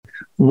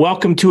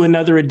Welcome to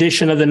another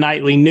edition of the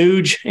Nightly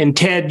Nuge. And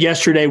Ted,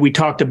 yesterday we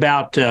talked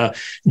about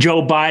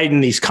Joe Biden,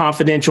 these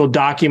confidential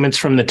documents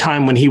from the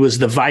time when he was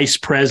the vice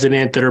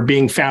president that are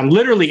being found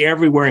literally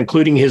everywhere,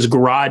 including his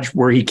garage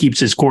where he keeps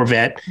his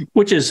Corvette,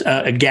 which is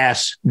a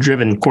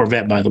gas-driven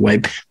Corvette, by the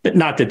way, but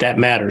not that that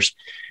matters.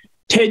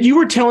 Ted, you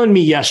were telling me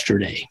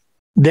yesterday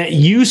that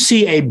you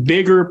see a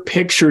bigger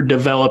picture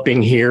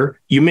developing here.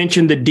 You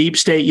mentioned the deep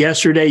state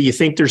yesterday. You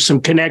think there's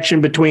some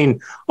connection between,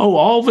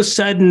 all of a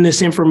sudden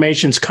this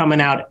information's coming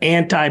out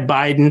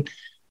anti-Biden.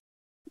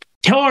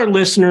 Tell our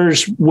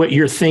listeners what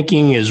you're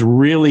thinking is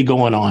really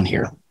going on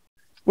here.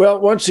 Well,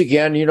 once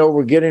again,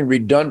 we're getting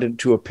redundant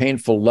to a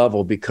painful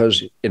level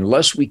because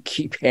unless we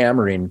keep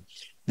hammering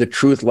the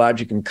truth,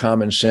 logic, and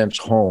common sense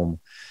home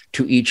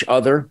to each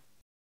other,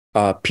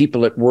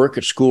 people at work,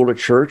 at school, at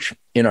church,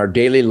 in our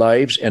daily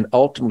lives, and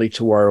ultimately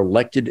to our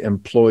elected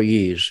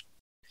employees.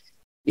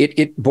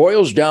 It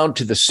boils down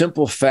to the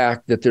simple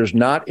fact that there's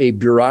not a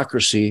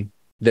bureaucracy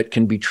that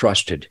can be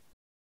trusted.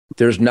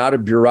 There's not a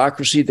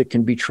bureaucracy that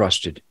can be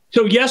trusted.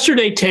 So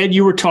yesterday, Ted,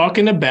 you were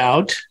talking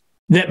about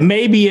that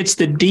maybe it's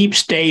the deep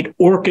state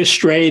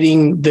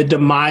orchestrating the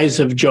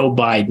demise of Joe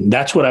Biden.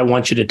 That's what I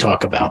want you to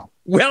talk about.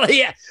 Well,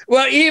 yeah.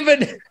 Well,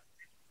 even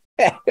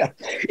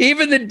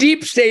the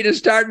deep state is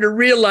starting to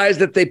realize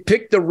that they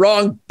picked the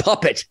wrong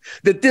puppet,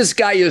 that this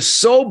guy is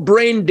so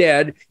brain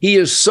dead. He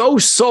is so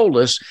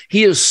soulless.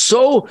 He is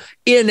so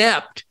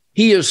inept.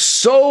 He is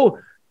so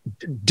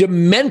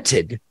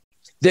demented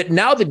that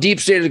now the deep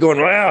state is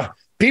going, well,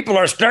 people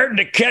are starting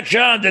to catch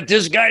on that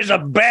this guy's a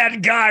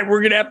bad guy. We're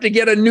going to have to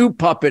get a new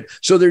puppet.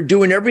 So they're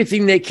doing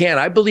everything they can.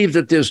 I believe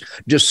that this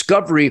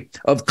discovery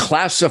of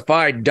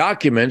classified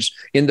documents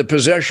in the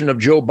possession of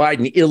Joe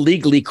Biden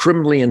illegally,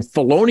 criminally, and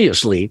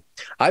feloniously,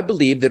 I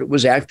believe that it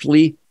was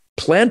actually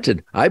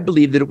planted. I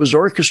believe that it was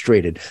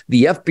orchestrated.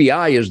 The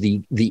FBI is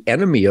the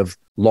enemy of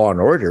law and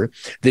order.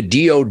 The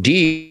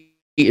DOD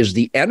is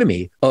the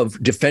enemy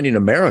of defending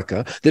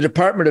America. The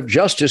Department of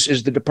Justice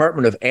is the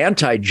Department of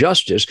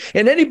Anti-Justice.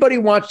 And anybody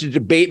wants to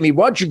debate me,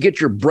 why don't you get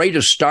your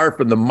brightest star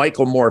from the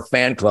Michael Moore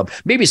fan club?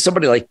 Maybe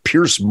somebody like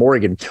Pierce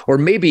Morgan, or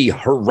maybe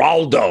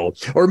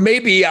Geraldo, or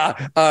maybe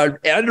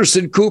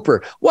Anderson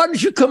Cooper. Why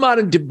don't you come out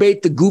and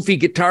debate the goofy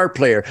guitar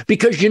player?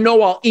 Because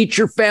I'll eat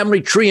your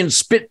family tree and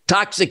spit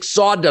toxic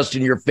sawdust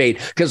in your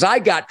face. Because I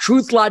got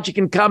truth, logic,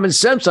 and common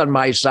sense on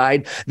my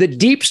side. The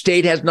deep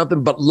state has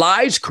nothing but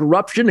lies,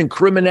 corruption, and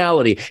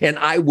criminality. And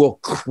I will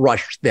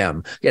crush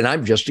them. And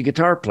I'm just a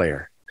guitar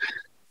player.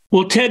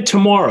 Well, Ted,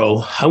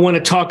 tomorrow, I want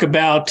to talk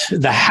about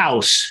the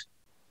house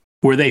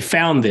where they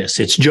found this.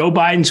 It's Joe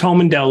Biden's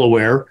home in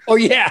Delaware. Oh,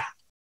 yeah.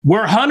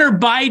 Where Hunter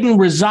Biden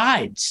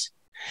resides.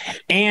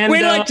 And wait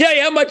till I tell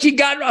you how much he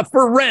got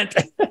for rent.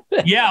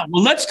 Yeah.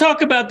 Well, let's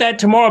talk about that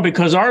tomorrow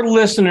because our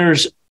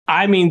listeners,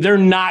 they're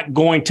not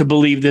going to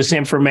believe this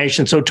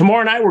information. So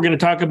tomorrow night, we're going to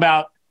talk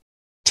about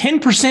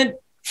 10%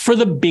 for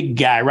the big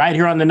guy right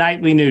here on the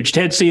Nightly Nuge.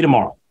 Ted, see you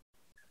tomorrow.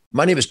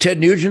 My name is Ted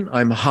Nugent.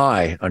 I'm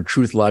high on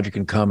truth, logic,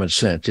 and common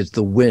sense. It's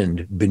the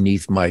wind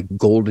beneath my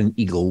golden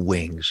eagle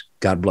wings.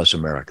 God bless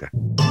America.